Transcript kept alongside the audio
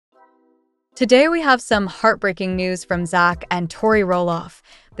Today we have some heartbreaking news from Zach and Tori Roloff,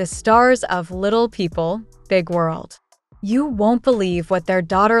 the stars of Little People, Big World. You won't believe what their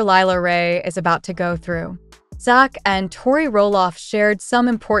daughter Lila Rae is about to go through. Zach and Tori Roloff shared some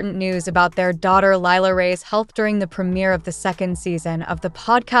important news about their daughter Lila Rae's health during the premiere of the second season of the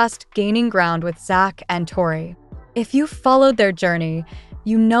podcast Gaining Ground with Zach and Tori. If you've followed their journey,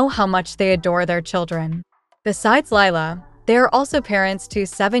 you know how much they adore their children. Besides Laila, they are also parents to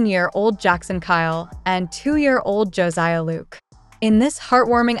 7-year-old Jackson Kyle and 2-year-old Josiah Luke. In this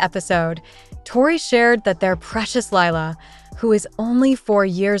heartwarming episode, Tori shared that their precious Laila, who is only 4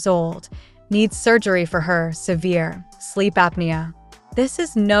 years old, needs surgery for her severe sleep apnea. This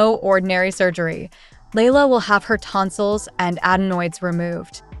is no ordinary surgery. Laila will have her tonsils and adenoids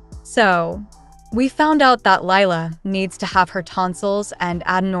removed. So, we found out that Laila needs to have her tonsils and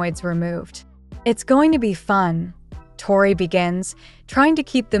adenoids removed. It's going to be fun. Tori begins, trying to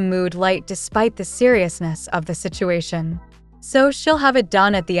keep the mood light despite the seriousness of the situation. So she'll have it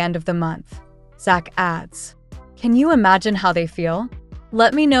done at the end of the month, Zach adds. Can you imagine how they feel?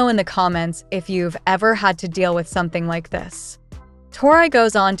 Let me know in the comments if you've ever had to deal with something like this. Tori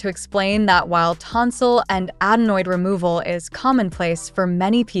goes on to explain that while tonsil and adenoid removal is commonplace for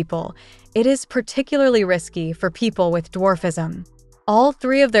many people, it is particularly risky for people with dwarfism. All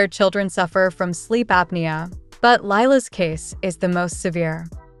 3 of their children suffer from sleep apnea, but Lila's case is the most severe.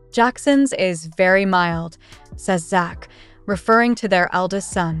 Jackson's is very mild, says Zach, referring to their eldest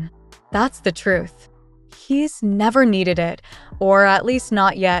son. That's the truth. He's never needed it, or at least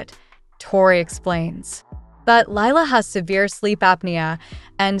not yet, Tori explains. But Laila has severe sleep apnea,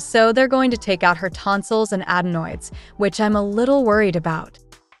 and so they're going to take out her tonsils and adenoids, which I'm a little worried about.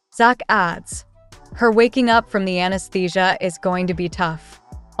 Zach adds, her waking up from the anesthesia is going to be tough.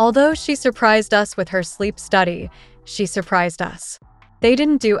 Although she surprised us with her sleep study, she surprised us. They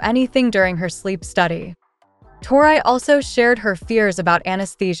didn't do anything during her sleep study. Tori also shared her fears about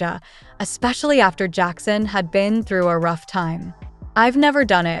anesthesia, especially after Jackson had been through a rough time. I've never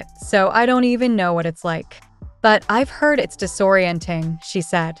done it, so I don't even know what it's like. But I've heard it's disorienting, she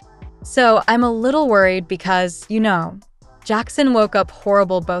said. So I'm a little worried because, Jackson woke up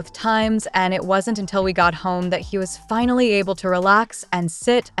horrible both times, and it wasn't until we got home that he was finally able to relax and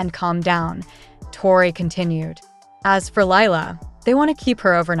sit and calm down, Tori continued. As for Laila, they want to keep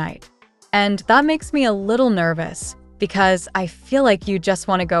her overnight. And that makes me a little nervous because I feel like you just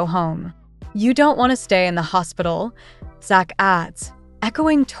want to go home. You don't want to stay in the hospital, Zach adds,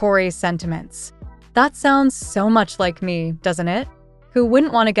 echoing Tori's sentiments. That sounds so much like me, doesn't it? Who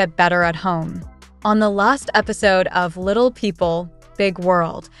wouldn't want to get better at home? On the last episode of Little People, Big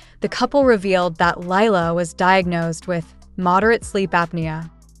World, the couple revealed that Laila was diagnosed with moderate sleep apnea.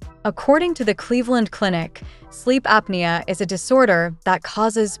 According to the Cleveland Clinic, sleep apnea is a disorder that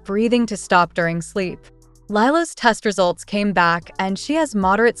causes breathing to stop during sleep. Lila's test results came back and she has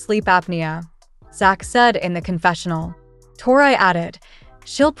moderate sleep apnea, Zach said in the confessional. Tori added,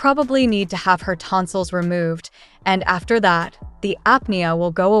 she'll probably need to have her tonsils removed, and after that, the apnea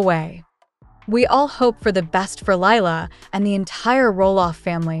will go away. We all hope for the best for Laila and the entire Roloff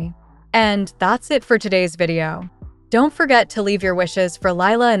family. And that's it for today's video. Don't forget to leave your wishes for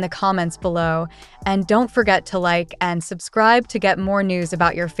Laila in the comments below, and don't forget to like and subscribe to get more news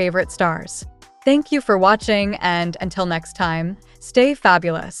about your favorite stars. Thank you for watching, and until next time, stay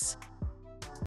fabulous.